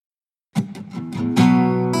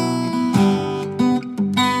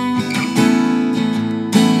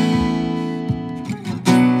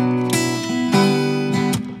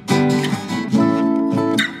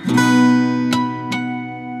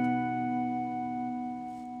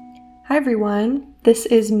Hi everyone, this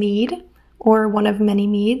is Mead, or one of many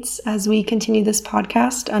Meads, as we continue this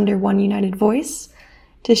podcast under one united voice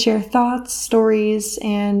to share thoughts, stories,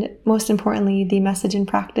 and most importantly, the message and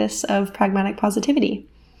practice of pragmatic positivity.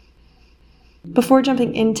 Before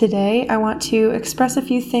jumping in today, I want to express a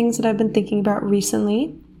few things that I've been thinking about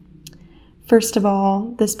recently. First of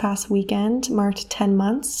all, this past weekend marked 10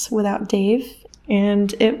 months without Dave,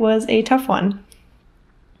 and it was a tough one.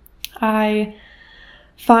 I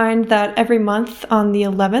find that every month on the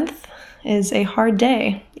 11th is a hard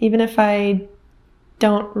day, even if I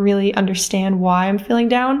don't really understand why I'm feeling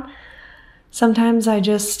down. Sometimes I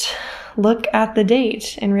just look at the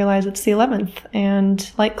date and realize it's the 11th,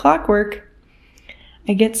 and like clockwork,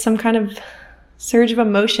 I get some kind of surge of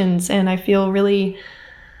emotions and I feel really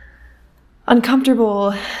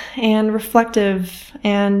uncomfortable and reflective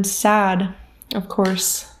and sad, of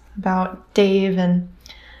course, about Dave and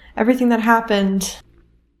everything that happened.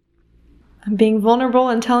 I'm being vulnerable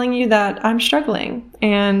and telling you that I'm struggling,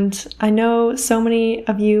 and I know so many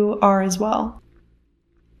of you are as well.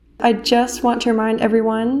 I just want to remind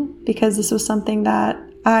everyone, because this was something that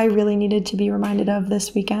I really needed to be reminded of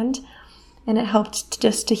this weekend, and it helped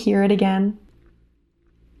just to hear it again.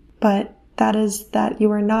 But that is that you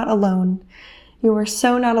are not alone. You are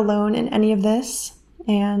so not alone in any of this,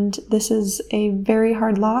 and this is a very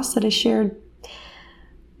hard loss that is shared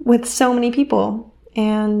with so many people.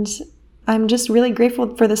 And I'm just really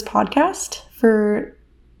grateful for this podcast, for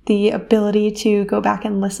the ability to go back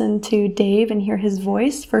and listen to Dave and hear his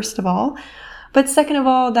voice, first of all. But second of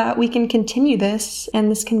all, that we can continue this, and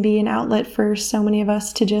this can be an outlet for so many of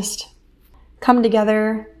us to just come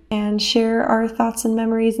together and share our thoughts and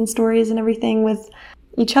memories and stories and everything with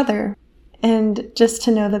each other. And just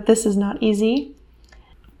to know that this is not easy.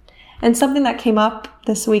 And something that came up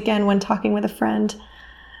this weekend when talking with a friend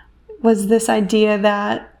was this idea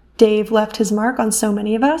that Dave left his mark on so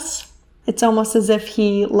many of us. It's almost as if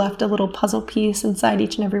he left a little puzzle piece inside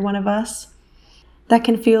each and every one of us that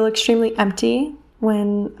can feel extremely empty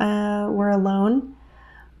when we're alone.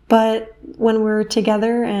 But when we're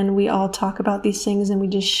together and we all talk about these things and we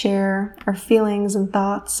just share our feelings and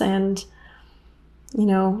thoughts and,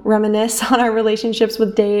 reminisce on our relationships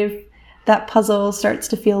with Dave, that puzzle starts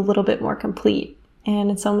to feel a little bit more complete.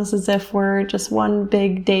 And it's almost as if we're just one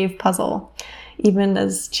big Dave puzzle. Even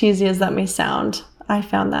as cheesy as that may sound, I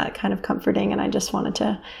found that kind of comforting, and I just wanted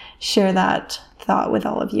to share that thought with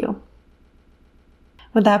all of you.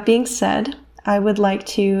 With that being said, I would like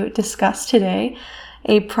to discuss today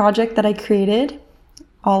a project that I created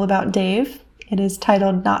all about Dave. It is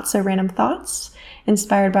titled Not So Random Thoughts,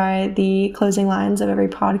 inspired by the closing lines of every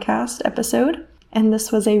podcast episode. And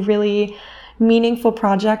this was a really meaningful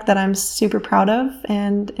project that I'm super proud of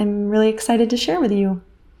and am really excited to share with you.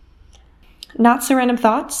 Not So Random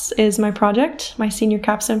Thoughts is my project, my senior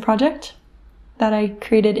capstone project that I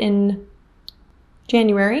created in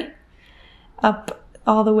January up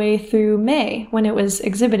all the way through May when it was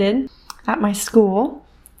exhibited at my school.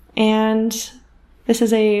 And this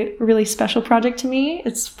is a really special project to me.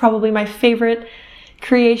 It's probably my favorite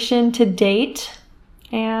creation to date,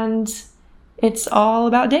 and it's all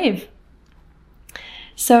about Dave.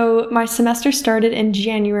 So my semester started in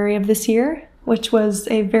January of this year, which was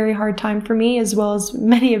a very hard time for me, as well as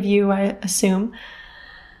many of you, I assume,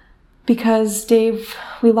 because Dave,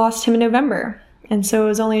 we lost him in November. And so it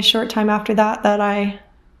was only a short time after that I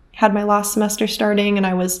had my last semester starting, and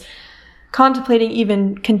I was contemplating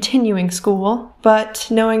even continuing school. But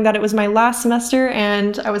knowing that it was my last semester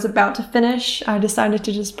and I was about to finish, I decided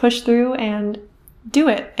to just push through and do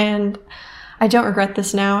it. And I don't regret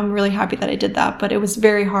this now. I'm really happy that I did that, but it was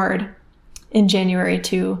very hard in January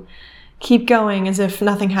to keep going as if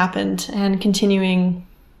nothing happened and continuing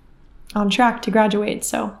on track to graduate.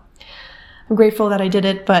 So I'm grateful that I did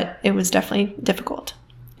it, but it was definitely difficult.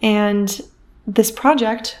 And this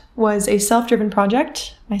project was a self-driven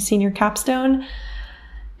project, my senior capstone,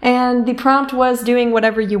 and the prompt was doing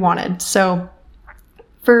whatever you wanted. So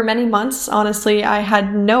for many months, honestly, I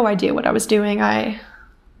had no idea what I was doing. I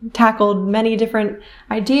tackled many different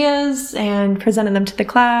ideas and presented them to the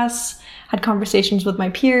class, had conversations with my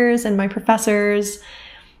peers and my professors,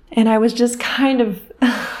 and I was just kind of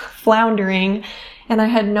floundering, and I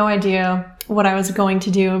had no idea what I was going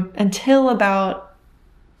to do until about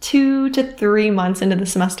 2 to 3 months into the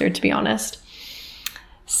semester, to be honest.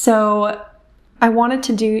 So I wanted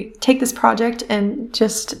to take this project and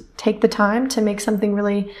just take the time to make something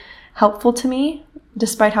really helpful to me,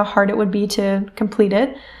 despite how hard it would be to complete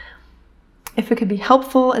it. If it could be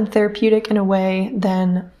helpful and therapeutic in a way,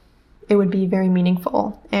 then it would be very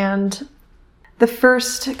meaningful. And The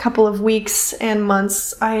first couple of weeks and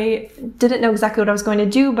months, I didn't know exactly what I was going to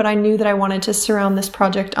do, but I knew that I wanted to surround this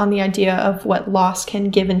project on the idea of what loss can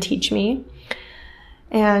give and teach me,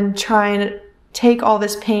 and try and take all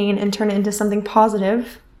this pain and turn it into something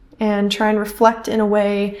positive, and try and reflect in a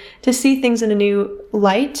way to see things in a new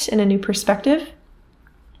light, in a new perspective,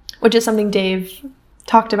 which is something Dave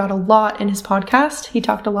talked about a lot in his podcast. He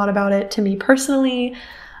talked a lot about it to me personally.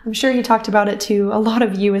 I'm sure he talked about it to a lot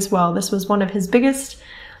of you as well. This was one of his biggest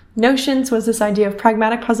notions, was this idea of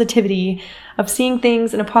pragmatic positivity, of seeing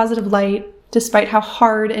things in a positive light, despite how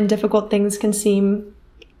hard and difficult things can seem,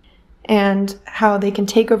 and how they can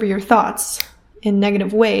take over your thoughts in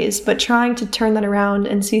negative ways, but trying to turn that around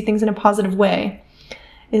and see things in a positive way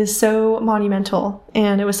is so monumental.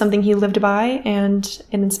 And it was something he lived by, and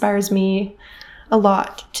it inspires me a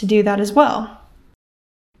lot to do that as well.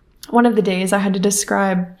 One of the days I had to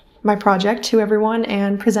describe my project to everyone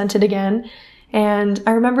and present it again. And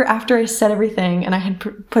I remember after I said everything and I had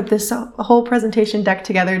put this whole presentation deck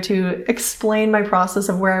together to explain my process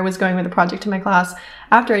of where I was going with the project to my class,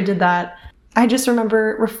 after I did that, I just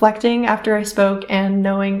remember reflecting after I spoke and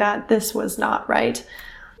knowing that this was not right.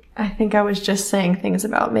 I think I was just saying things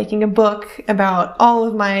about making a book, about all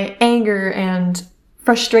of my anger and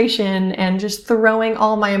frustration and just throwing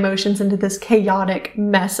all my emotions into this chaotic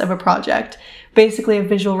mess of a project. Basically a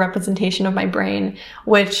visual representation of my brain,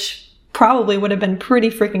 which probably would have been pretty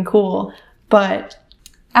freaking cool. But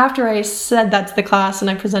after I said that to the class and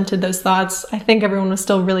I presented those thoughts, I think everyone was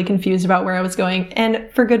still really confused about where I was going, and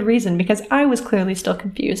for good reason, because I was clearly still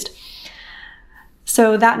confused.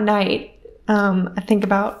 So that night, I think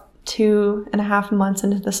about 2.5 months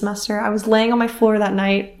into the semester, I was laying on my floor that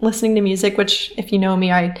night listening to music, which, if you know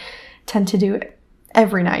me, I tend to do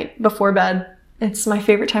every night before bed. It's my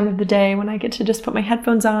favorite time of the day when I get to just put my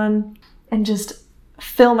headphones on and just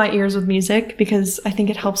fill my ears with music, because I think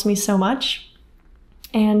it helps me so much.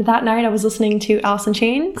 And that night I was listening to Alice in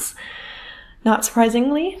Chains, not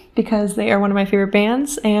surprisingly, because they are one of my favorite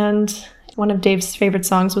bands, and one of Dave's favorite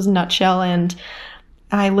songs was Nutshell, and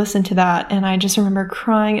I listened to that, and I just remember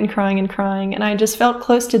crying and crying and crying, and I just felt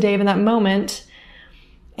close to Dave in that moment,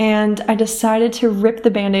 and I decided to rip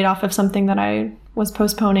the Band-Aid off of something that I was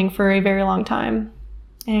postponing for a very long time,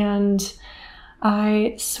 and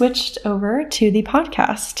I switched over to the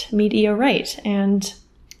podcast, Meet E.O. Wright, and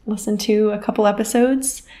listened to a couple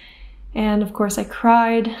episodes, and of course I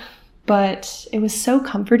cried, but it was so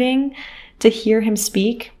comforting to hear him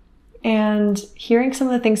speak, and hearing some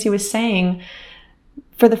of the things he was saying.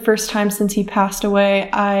 For the first time since he passed away,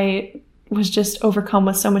 I was just overcome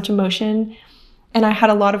with so much emotion, and I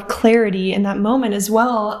had a lot of clarity in that moment as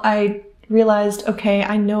well. I realized, okay,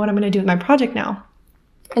 I know what I'm going to do with my project now.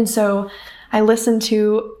 And so I listened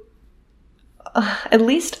to at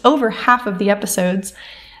least over half of the episodes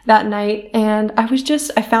that night, and I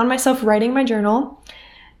found myself writing my journal,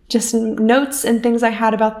 just notes and things I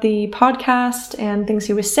had about the podcast and things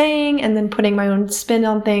he was saying, and then putting my own spin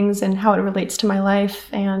on things and how it relates to my life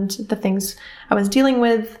and the things I was dealing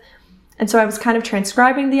with. And so I was kind of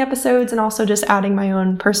transcribing the episodes and also just adding my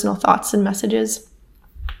own personal thoughts and messages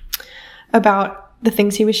about the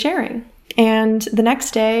things he was sharing. And the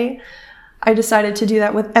next day, I decided to do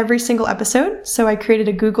that with every single episode. So I created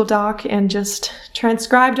a Google Doc and just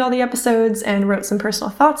transcribed all the episodes and wrote some personal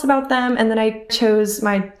thoughts about them. And then I chose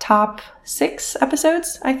my top 6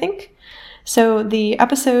 episodes, I think. So the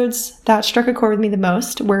episodes that struck a chord with me the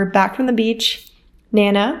most were Back from the Beach,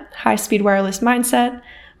 Nana, High Speed Wireless Mindset,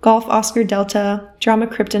 Golf Oscar Delta, Drama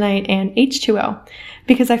Kryptonite, and H2O,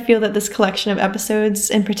 because I feel that this collection of episodes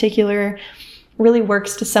in particular really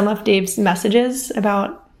works to sum up Dave's messages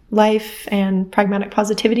about life and pragmatic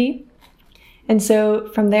positivity. And so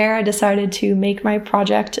from there, I decided to make my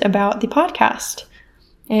project about the podcast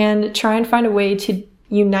and try and find a way to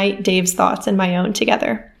unite Dave's thoughts and my own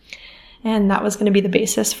together. And that was going to be the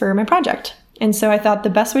basis for my project. And so I thought the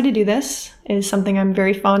best way to do this is something I'm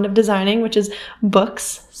very fond of designing, which is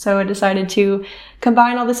books. So I decided to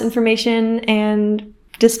combine all this information and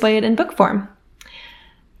display it in book form.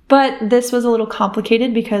 But this was a little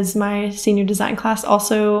complicated because my senior design class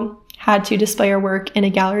also had to display our work in a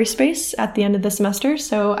gallery space at the end of the semester.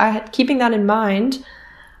 So keeping that in mind,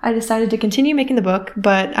 I decided to continue making the book,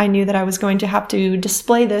 but I knew that I was going to have to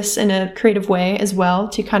display this in a creative way as well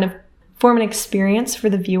to kind of form an experience for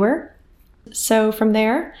the viewer. So from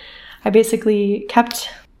there, I basically kept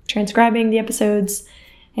transcribing the episodes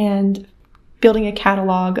and building a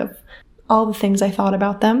catalog of all the things I thought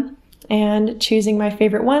about them. And choosing my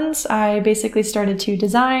favorite ones, I basically started to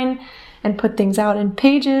design and put things out in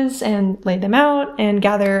pages and lay them out and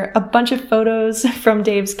gather a bunch of photos from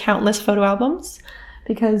Dave's countless photo albums,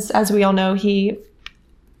 because as we all know, he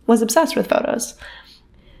was obsessed with photos.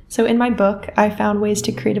 So in my book, I found ways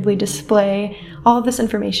to creatively display all of this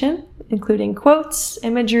information, including quotes,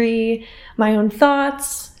 imagery, my own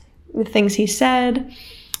thoughts, the things he said,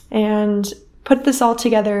 and put this all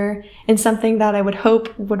together in something that I would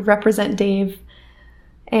hope would represent Dave.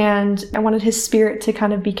 And I wanted his spirit to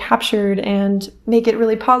kind of be captured and make it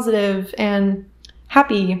really positive and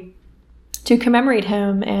happy, to commemorate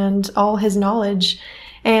him and all his knowledge,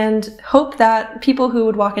 and hope that people who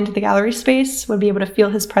would walk into the gallery space would be able to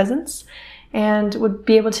feel his presence and would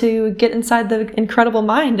be able to get inside the incredible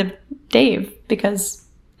mind of Dave, because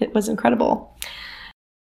it was incredible.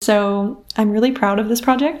 So I'm really proud of this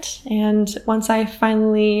project, and once I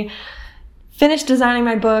finally finished designing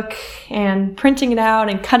my book and printing it out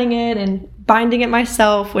and cutting it and binding it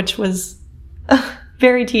myself, which was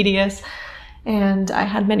very tedious, and I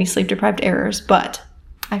had many sleep-deprived errors, but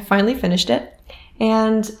I finally finished it.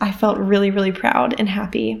 And I felt really, really proud and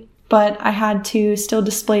happy, but I had to still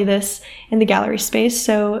display this in the gallery space.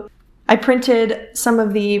 So I printed some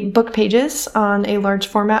of the book pages on a large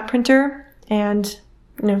format printer and,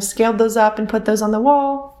 scaled those up and put those on the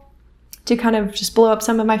wall to kind of just blow up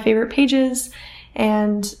some of my favorite pages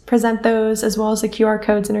and present those, as well as the QR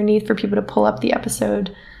codes underneath for people to pull up the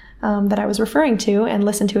episode that I was referring to and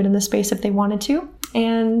listen to it in the space if they wanted to.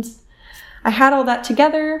 And I had all that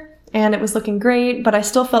together, and it was looking great, but I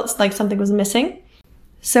still felt like something was missing.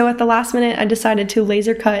 So at the last minute, I decided to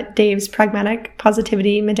laser cut Dave's Pragmatic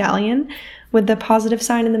Positivity medallion with the positive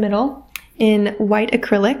sign in the middle in white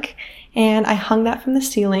acrylic, and I hung that from the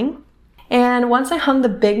ceiling. And once I hung the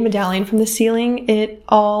big medallion from the ceiling, it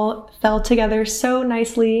all fell together so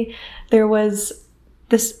nicely. There was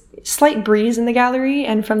this slight breeze in the gallery,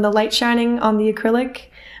 and from the light shining on the acrylic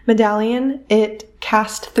medallion, it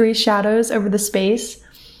cast 3 shadows over the space.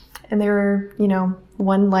 And they were,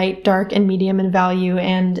 one light, dark, and medium in value.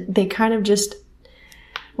 And they kind of just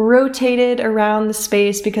rotated around the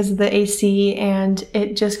space because of the AC. And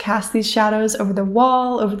it just cast these shadows over the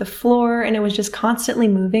wall, over the floor. And it was just constantly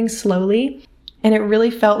moving slowly. And it really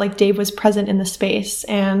felt like Dave was present in the space.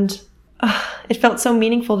 And it felt so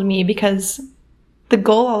meaningful to me, because the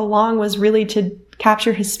goal all along was really to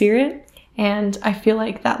capture his spirit. And I feel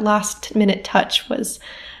like that last minute touch was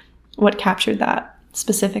what captured that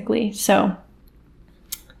specifically. So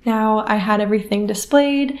now I had everything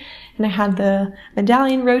displayed, and I had the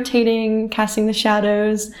medallion rotating, casting the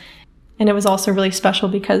shadows, and it was also really special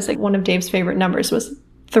because one of Dave's favorite numbers was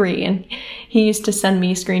 3, and he used to send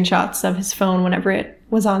me screenshots of his phone whenever it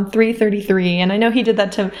was on 333, and I know he did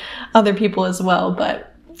that to other people as well,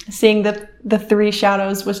 but seeing the 3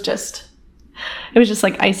 shadows was just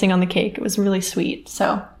like icing on the cake. It was really sweet.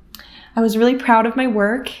 So I was really proud of my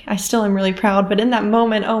work. I still am really proud, but in that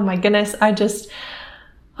moment, oh my goodness, I just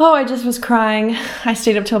was crying. I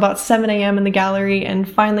stayed up till about 7 a.m. in the gallery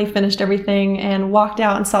and finally finished everything and walked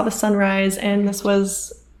out and saw the sunrise, and this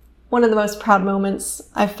was one of the most proud moments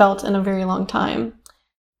I've felt in a very long time.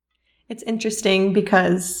 It's interesting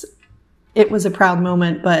because it was a proud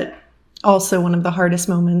moment, but also one of the hardest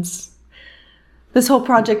moments. This whole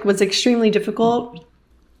project was extremely difficult,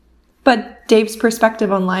 but Dave's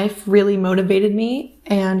perspective on life really motivated me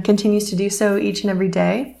and continues to do so each and every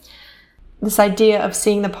day. This idea of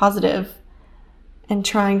seeing the positive and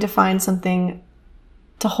trying to find something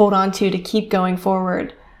to hold on to keep going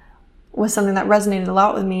forward was something that resonated a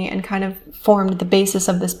lot with me and kind of formed the basis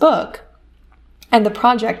of this book. And the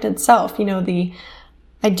project itself, the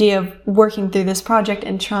idea of working through this project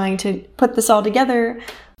and trying to put this all together,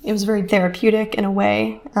 it was very therapeutic in a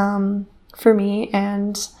way for me,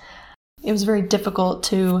 and it was very difficult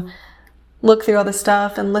to look through all the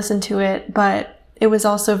stuff and listen to it, but it was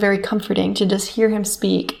also very comforting to just hear him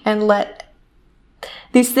speak and let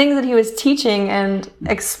these things that he was teaching and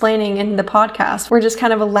explaining in the podcast were just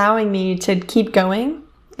kind of allowing me to keep going,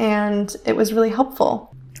 and it was really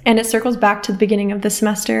helpful. And it circles back to the beginning of the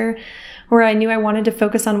semester where I knew I wanted to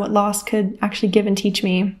focus on what loss could actually give and teach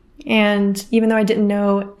me. And even though I didn't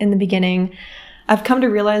know in the beginning, I've come to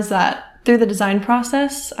realize that through the design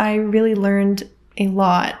process, I really learned a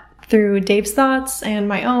lot through Dave's thoughts and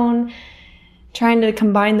my own. Trying to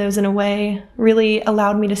combine those in a way really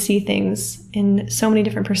allowed me to see things in so many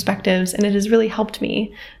different perspectives, and it has really helped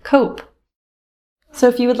me cope. So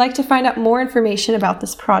if you would like to find out more information about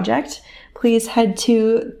this project, please head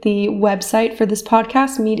to the website for this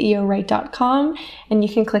podcast, meeteowright.com, and you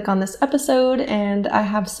can click on this episode, and I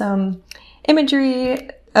have some imagery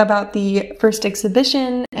about the first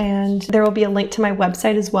exhibition, and there will be a link to my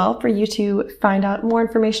website as well for you to find out more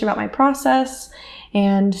information about my process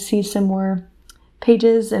and see some more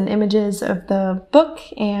pages and images of the book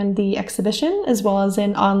and the exhibition, as well as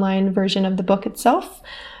an online version of the book itself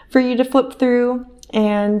for you to flip through.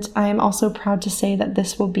 And I am also proud to say that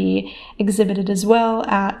this will be exhibited as well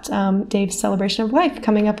at Dave's Celebration of Life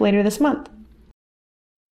coming up later this month.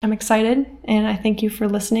 I'm excited, and I thank you for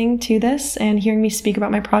listening to this and hearing me speak about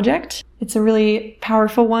my project. It's a really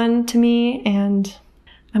powerful one to me, and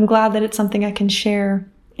I'm glad that it's something I can share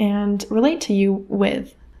and relate to you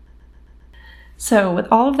with. So, with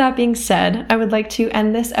all of that being said, I would like to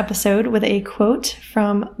end this episode with a quote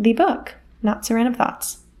from the book, Not So Random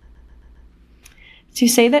Thoughts. To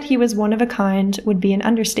say that he was one of a kind would be an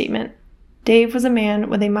understatement. Dave was a man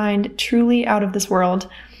with a mind truly out of this world,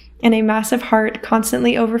 and a massive heart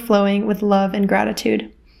constantly overflowing with love and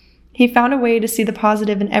gratitude. He found a way to see the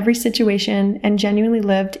positive in every situation and genuinely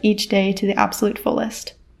lived each day to the absolute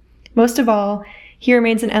fullest. Most of all, he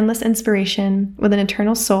remains an endless inspiration with an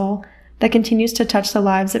eternal soul that continues to touch the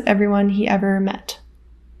lives of everyone he ever met.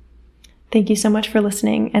 Thank you so much for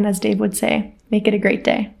listening, and as Dave would say, make it a great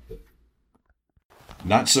day.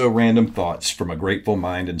 Not so random thoughts from a grateful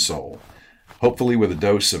mind and soul, hopefully with a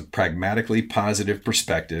dose of pragmatically positive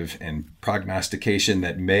perspective and prognostication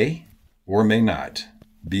that may or may not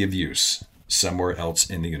be of use somewhere else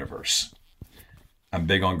in the universe. I'm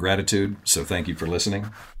big on gratitude, so thank you for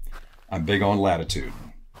listening. I'm big on latitude,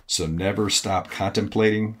 so never stop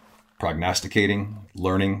contemplating, prognosticating,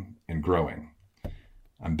 learning, and growing.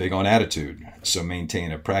 I'm big on attitude, so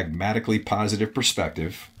maintain a pragmatically positive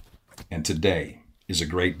perspective, and today is a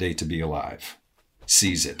great day to be alive.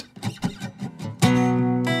 Seize it.